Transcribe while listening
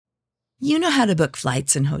You know how to book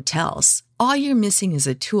flights and hotels. All you're missing is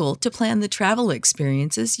a tool to plan the travel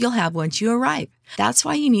experiences you'll have once you arrive. That's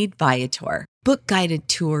why you need Viator. Book guided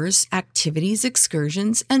tours, activities,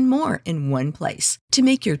 excursions, and more in one place to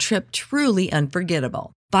make your trip truly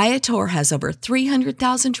unforgettable. Viator has over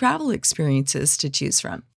 300,000 travel experiences to choose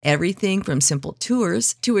from. Everything from simple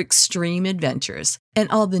tours to extreme adventures and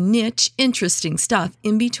all the niche, interesting stuff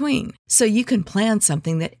in between. So you can plan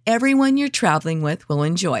something that everyone you're traveling with will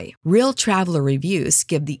enjoy. Real traveler reviews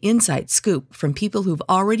give the inside scoop from people who've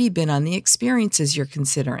already been on the experiences you're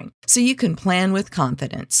considering. So you can plan with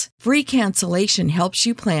confidence. Free cancellation helps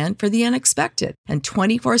you plan for the unexpected. And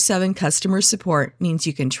 24/7 customer support means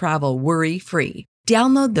you can travel worry-free.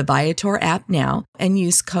 Download the Viator app now and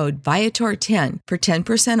use code Viator10 for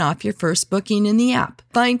 10% off your first booking in the app.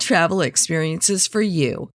 Find travel experiences for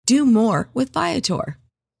you. Do more with Viator.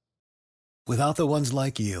 Without the ones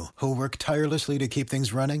like you, who work tirelessly to keep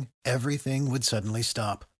things running, everything would suddenly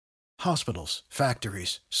stop. Hospitals,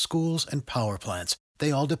 factories, schools, and power plants,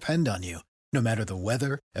 they all depend on you. No matter the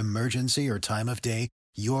weather, emergency, or time of day,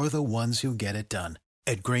 you're the ones who get it done.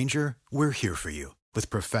 At Grainger, we're here for you with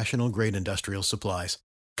professional-grade industrial supplies.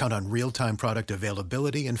 Count on real-time product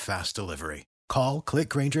availability and fast delivery. Call, click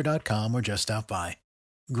Grainger.com, or just stop by.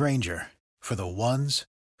 Grainger, for the ones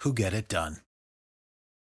who get it done.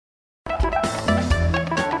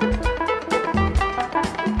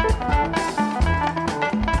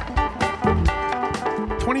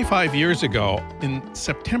 "25 years ago, in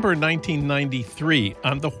September 1993,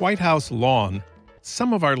 on the White House lawn,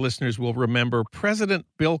 some of our listeners will remember President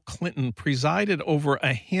Bill Clinton presided over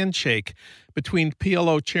a handshake between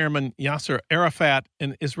PLO Chairman Yasser Arafat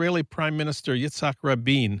and Israeli Prime Minister Yitzhak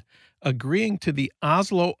Rabin, agreeing to the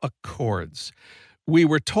Oslo Accords. We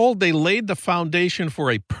were told they laid the foundation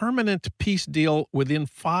for a permanent peace deal within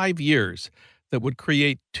 5 years that would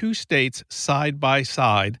create two states side by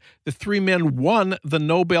side. The three men won the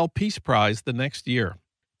Nobel Peace Prize the next year.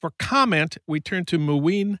 For comment, we turn to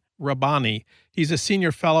Mouin Rabbani. He's a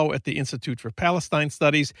senior fellow at the Institute for Palestine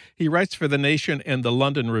Studies. He writes for The Nation and the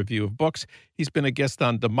London Review of Books. He's been a guest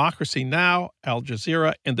on Democracy Now!, Al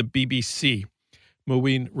Jazeera, and the BBC.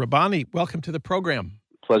 Mouin Rabbani, welcome to the program.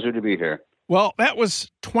 Pleasure to be here. Well, that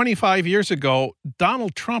was 25 years ago.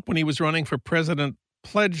 Donald Trump, when he was running for president,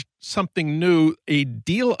 pledged something new. A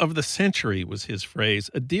deal of the century was his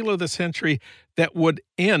phrase, a deal of the century that would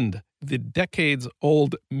end the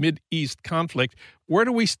decades-old Mideast conflict. Where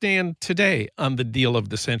do we stand today on the deal of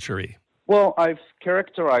the century? Well, I've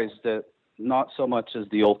characterized it not so much as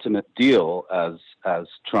the ultimate deal as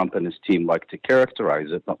Trump and his team like to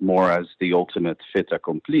characterize it, but more as the ultimate fait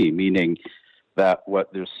accompli, meaning that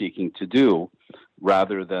what they're seeking to do,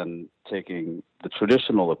 rather than taking the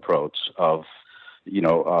traditional approach of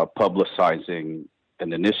publicizing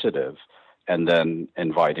an initiative and then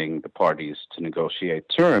inviting the parties to negotiate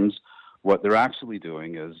terms, what they're actually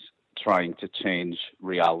doing is trying to change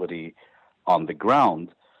reality on the ground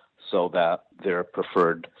so that their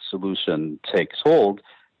preferred solution takes hold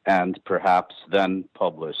and perhaps then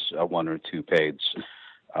publish a 1 or 2 page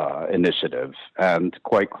initiative. And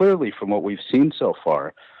quite clearly from what we've seen so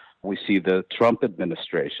far, we see the Trump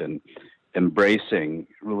administration embracing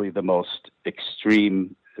really the most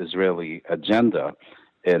extreme Israeli agenda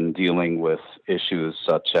in dealing with issues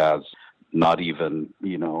such as not even,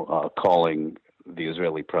 calling the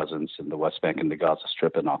Israeli presence in the West Bank and the Gaza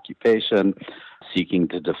Strip an occupation, seeking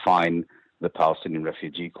to define the Palestinian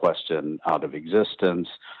refugee question out of existence,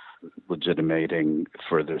 legitimating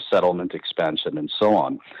further settlement expansion, and so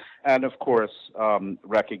on. And of course,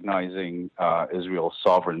 recognizing Israel's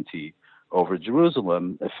sovereignty over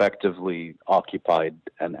Jerusalem, effectively occupied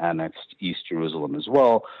and annexed East Jerusalem as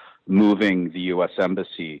well, moving the U.S.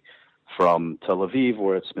 Embassy from Tel Aviv,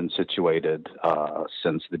 where it's been situated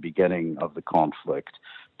since the beginning of the conflict,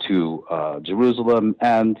 to Jerusalem,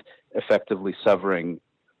 and effectively severing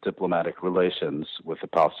diplomatic relations with the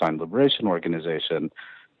Palestine Liberation Organization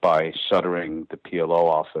by shuttering the PLO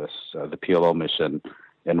office, the PLO mission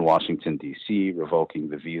in Washington, D.C., revoking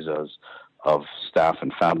the visas of staff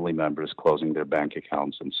and family members, closing their bank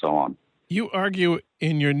accounts, and so on. You argue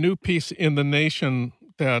in your new piece in The Nation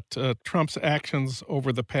that Trump's actions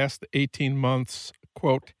over the past 18 months,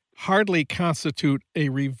 quote, hardly constitute a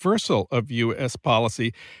reversal of U.S. policy.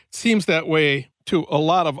 It seems that way to a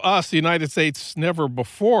lot of us. The United States never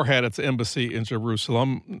before had its embassy in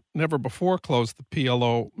Jerusalem, never before closed the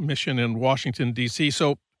PLO mission in Washington, D.C.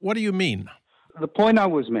 So what do you mean? The point I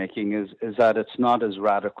was making is that it's not as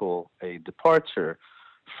radical a departure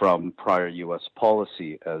from prior U.S.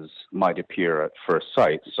 policy as might appear at first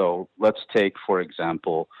sight. So let's take, for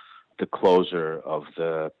example, the closure of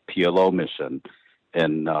the PLO mission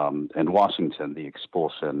in Washington, the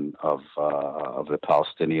expulsion of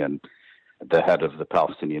the head of the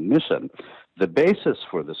Palestinian mission. The basis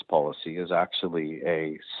for this policy is actually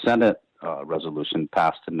a Senate resolution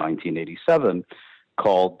passed in 1987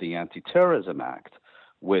 called the Anti-Terrorism Act,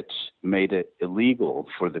 which made it illegal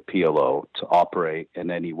for the PLO to operate in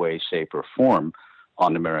any way, shape, or form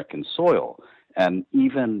on American soil. And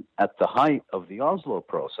even at the height of the Oslo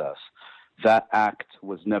process, that act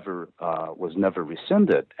was never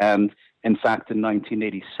rescinded. And in fact, in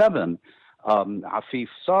 1987, Afif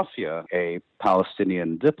Safia, a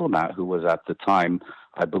Palestinian diplomat who was at the time,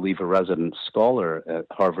 I believe, a resident scholar at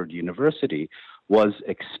Harvard University, was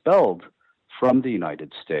expelled from the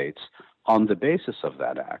United States on the basis of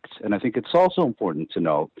that act. And I think it's also important to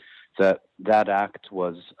note that that act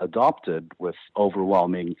was adopted with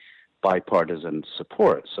overwhelming bipartisan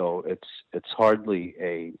support. So it's hardly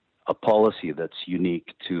a policy that's unique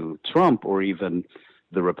to Trump or even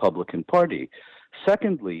the Republican Party.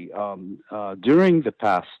 Secondly, during the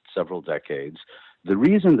past several decades, the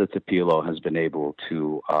reason that the PLO has been able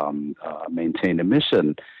to maintain a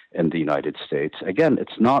mission in the United States, again,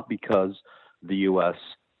 it's not because the U.S.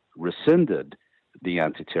 rescinded the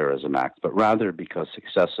Anti-Terrorism Act, but rather because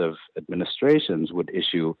successive administrations would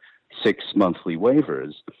issue 6 monthly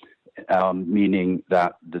waivers, meaning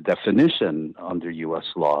that the definition under U.S.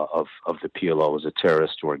 law of the PLO as a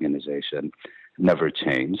terrorist organization never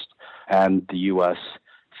changed. And the U.S.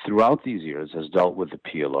 throughout these years has dealt with the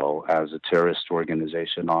PLO as a terrorist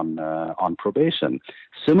organization on probation.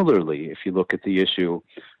 Similarly, if you look at the issue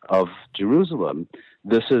of Jerusalem,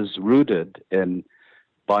 this is rooted in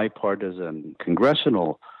bipartisan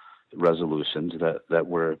congressional resolutions that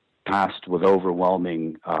were passed with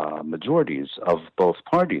overwhelming majorities of both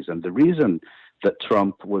parties. And the reason that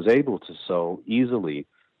Trump was able to so easily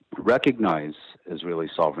recognize Israeli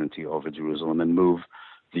sovereignty over Jerusalem and move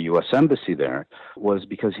the U.S. embassy there was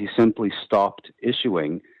because he simply stopped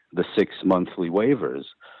issuing the 6 monthly waivers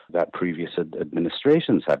that previous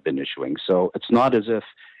administrations had been issuing. So it's not as if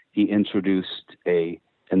he introduced a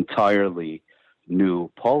entirely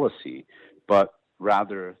new policy, but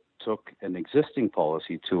rather took an existing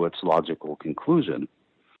policy to its logical conclusion.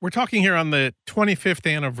 We're talking here on the 25th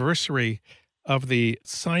anniversary of the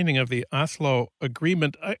signing of the Oslo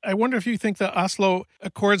Agreement. I wonder if you think the Oslo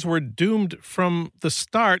Accords were doomed from the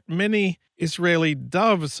start. Many Israeli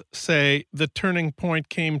doves say the turning point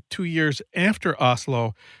came 2 years after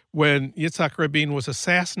Oslo, when Yitzhak Rabin was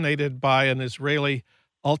assassinated by an Israeli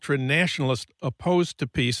ultra-nationalist opposed to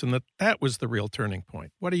peace, and that was the real turning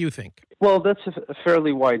point. What do you think? Well, that's a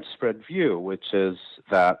fairly widespread view, which is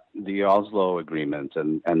that the Oslo Agreement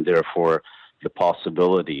and therefore the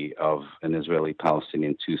possibility of an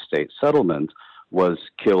Israeli-Palestinian two-state settlement was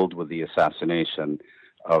killed with the assassination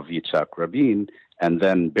of Yitzhak Rabin and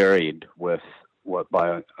then buried with what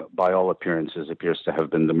by all appearances appears to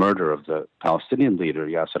have been the murder of the Palestinian leader,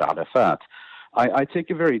 Yasser Arafat. I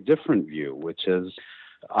take a very different view, which is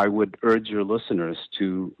I would urge your listeners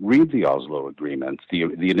to read the Oslo Agreement, the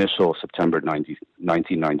initial September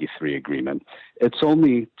 1993 agreement. It's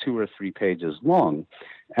only 2 or 3 pages long.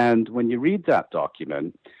 And when you read that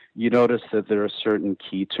document, you notice that there are certain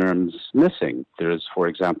key terms missing. There's, for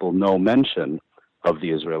example, no mention of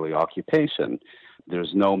the Israeli occupation.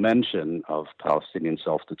 There's no mention of Palestinian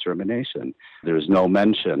self-determination. There's no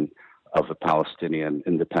mention of a Palestinian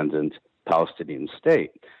independent Palestinian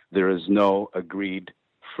state. There is no agreed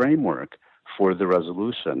framework for the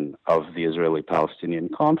resolution of the Israeli-Palestinian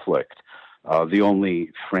conflict. The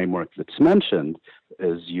only framework that's mentioned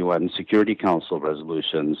is UN Security Council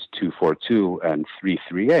resolutions 242 and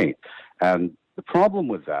 338. And the problem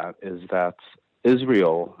with that is that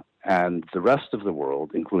Israel and the rest of the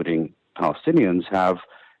world, including Palestinians, have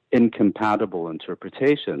incompatible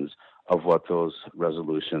interpretations of what those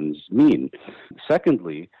resolutions mean.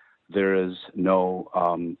 Secondly, there is no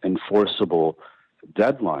enforceable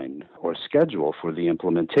deadline or schedule for the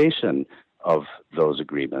implementation of those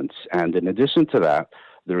agreements. And in addition to that,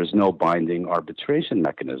 there is no binding arbitration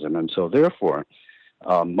mechanism. And so therefore,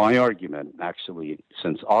 my argument actually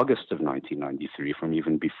since August of 1993, from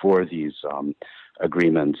even before these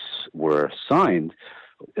agreements were signed,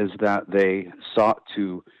 is that they sought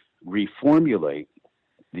to reformulate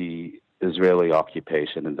the Israeli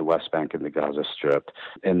occupation in the West Bank and the Gaza Strip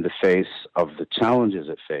in the face of the challenges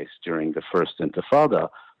it faced during the First Intifada,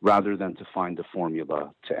 rather than to find a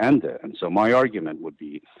formula to end it. And so my argument would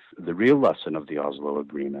be the real lesson of the Oslo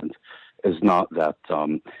Agreement is not that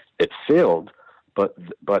it failed, but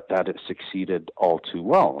that it succeeded all too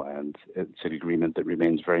well. And it's an agreement that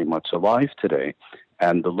remains very much alive today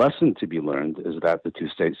And the lesson to be learned is that the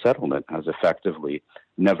two-state settlement has effectively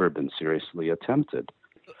never been seriously attempted.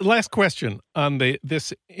 Last question on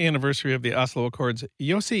this anniversary of the Oslo Accords.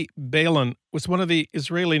 Yossi Beilin was one of the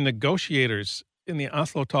Israeli negotiators in the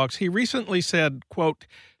Oslo talks. He recently said, quote,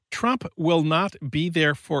 "Trump will not be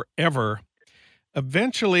there forever.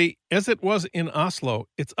 Eventually, as it was in Oslo,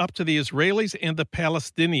 it's up to the Israelis and the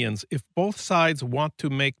Palestinians. If both sides want to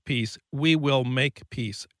make peace, we will make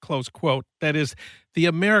peace." Close quote. That is, the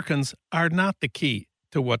Americans are not the key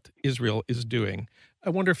to what Israel is doing. I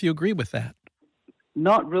wonder if you agree with that.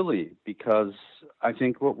 Not really, because I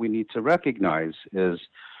think what we need to recognize is,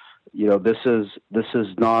 this is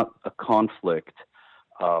not a conflict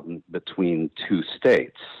between two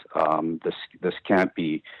states. This can't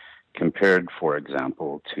be compared, for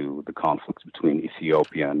example, to the conflict between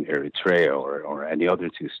Ethiopia and Eritrea or any other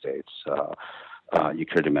two states you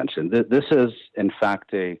care to mention. This is, in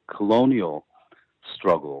fact, a colonial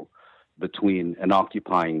struggle between an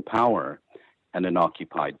occupying power and an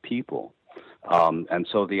occupied people. And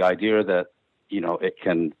so the idea that,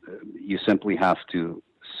 you simply have to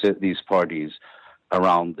sit these parties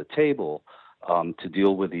around the table to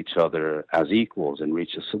deal with each other as equals and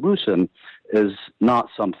reach a solution is not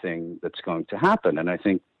something that's going to happen. And I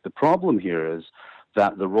think the problem here is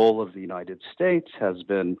that the role of the United States has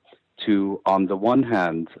been to, on the one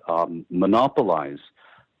hand, monopolize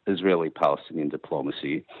Israeli-Palestinian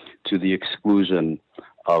diplomacy to the exclusion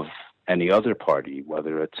of any other party,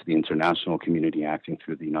 whether it's the international community acting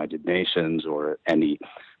through the United Nations or any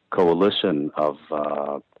coalition of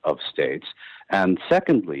states. And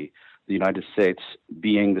secondly, the United States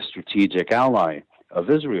being the strategic ally of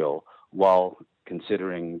Israel while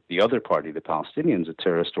considering the other party, the Palestinians, a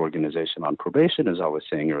terrorist organization on probation, as I was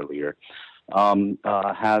saying earlier,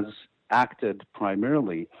 has acted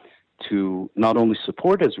primarily to not only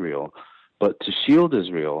support Israel, but to shield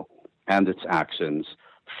Israel and its actions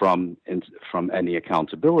from any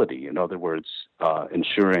accountability. In other words,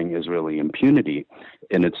 ensuring Israeli impunity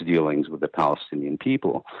in its dealings with the Palestinian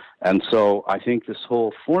people. And so I think this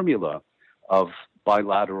whole formula of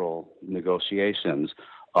bilateral negotiations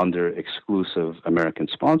under exclusive American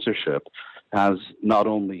sponsorship has not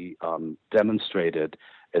only demonstrated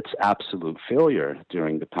its absolute failure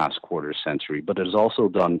during the past quarter century, but it has also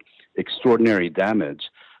done extraordinary damage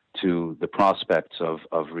to the prospects of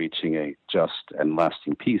reaching a just and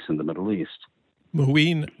lasting peace in the Middle East.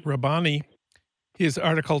 Mouin Rabbani, his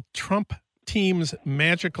article, "Trump Team's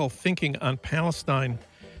Magical Thinking on Palestine,"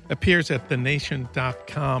 appears at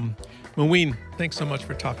thenation.com. Mouin, thanks so much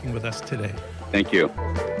for talking with us today. Thank you.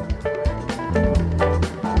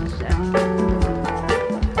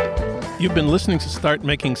 You've been listening to Start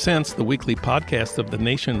Making Sense, the weekly podcast of The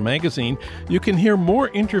Nation magazine. You can hear more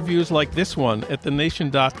interviews like this one at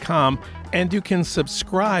thenation.com, and you can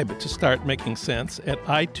subscribe to Start Making Sense at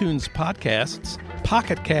iTunes Podcasts,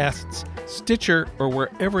 Pocket Casts, Stitcher, or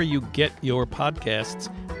wherever you get your podcasts.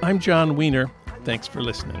 I'm John Wiener. Thanks for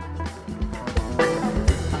listening.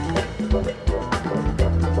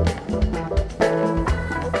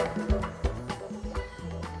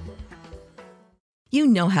 You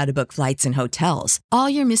know how to book flights and hotels. All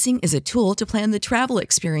you're missing is a tool to plan the travel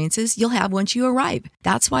experiences you'll have once you arrive.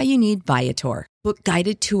 That's why you need Viator. Book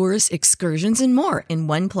guided tours, excursions, and more in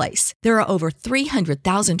one place. There are over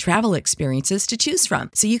 300,000 travel experiences to choose from,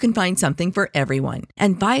 so you can find something for everyone.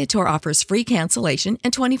 And Viator offers free cancellation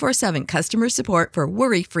and 24/7 customer support for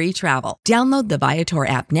worry-free travel. Download the Viator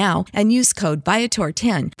app now and use code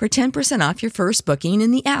Viator10 for 10% off your first booking in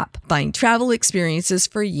the app. Find travel experiences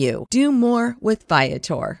for you. Do more with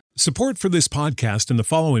Viator. Support for this podcast and the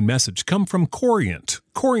following message come from Corient.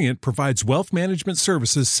 Corient provides wealth management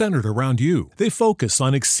services centered around you. They focus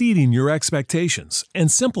on exceeding your expectations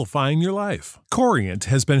and simplifying your life. Corient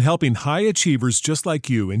has been helping high achievers just like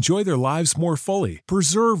you enjoy their lives more fully,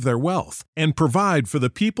 preserve their wealth, and provide for the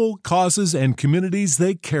people, causes, and communities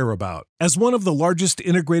they care about. As one of the largest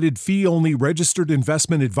integrated fee-only registered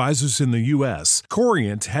investment advisors in the U.S.,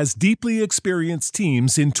 Corient has deeply experienced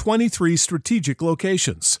teams in 23 strategic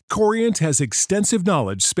locations. Corient has extensive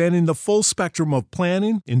knowledge spanning the full spectrum of planning,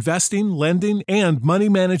 investing, lending, and money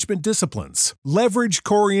management disciplines. Leverage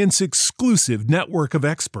Corient's exclusive network of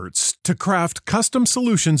experts to craft custom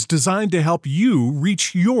solutions designed to help you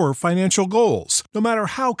reach your financial goals, no matter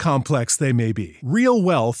how complex they may be. Real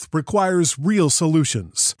wealth requires real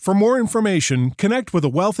solutions. For more information, connect with a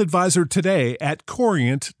wealth advisor today at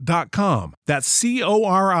Corient.com. That's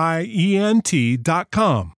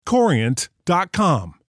Corient.com. Corient.com.